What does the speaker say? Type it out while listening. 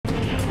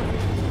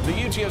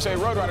UTSA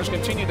Roadrunners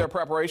continue their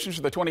preparations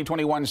for the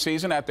 2021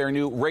 season at their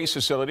new race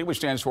facility, which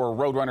stands for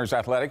Roadrunners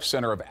Athletics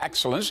Center of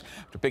Excellence.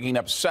 After picking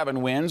up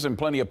 7 wins and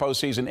plenty of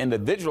postseason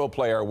individual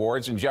player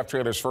awards in Jeff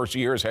Traylor's first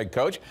year as head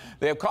coach,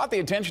 they have caught the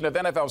attention of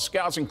NFL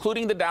scouts,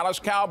 including the Dallas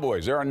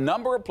Cowboys. There are a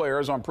number of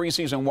players on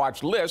preseason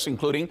watch lists,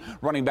 including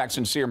running back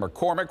Sincere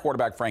McCormick,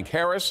 quarterback Frank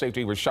Harris,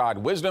 safety Rashad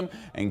Wisdom,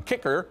 and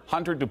kicker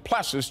Hunter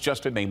Duplessis,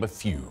 just to name a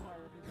few.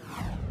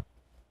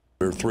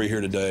 There are 3 here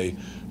today.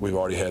 We've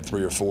already had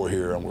 3 or 4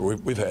 here, and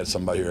we've had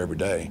somebody here every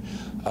day.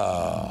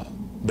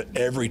 But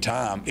every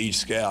time, each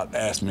scout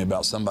asked me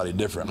about somebody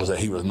different because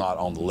he was not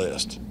on the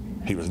list.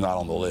 He was not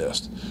on the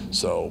list.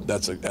 So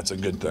that's a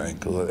good thing,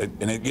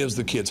 and it gives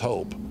the kids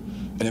hope,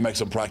 and it makes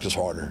them practice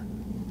harder.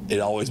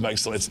 It always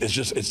makes them. It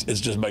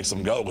just makes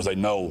them go because they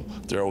know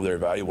they're over there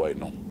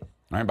evaluating them.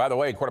 And by the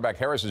way, quarterback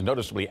Harris is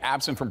noticeably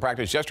absent from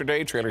practice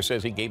yesterday. Traylor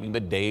says he gave him the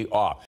day off.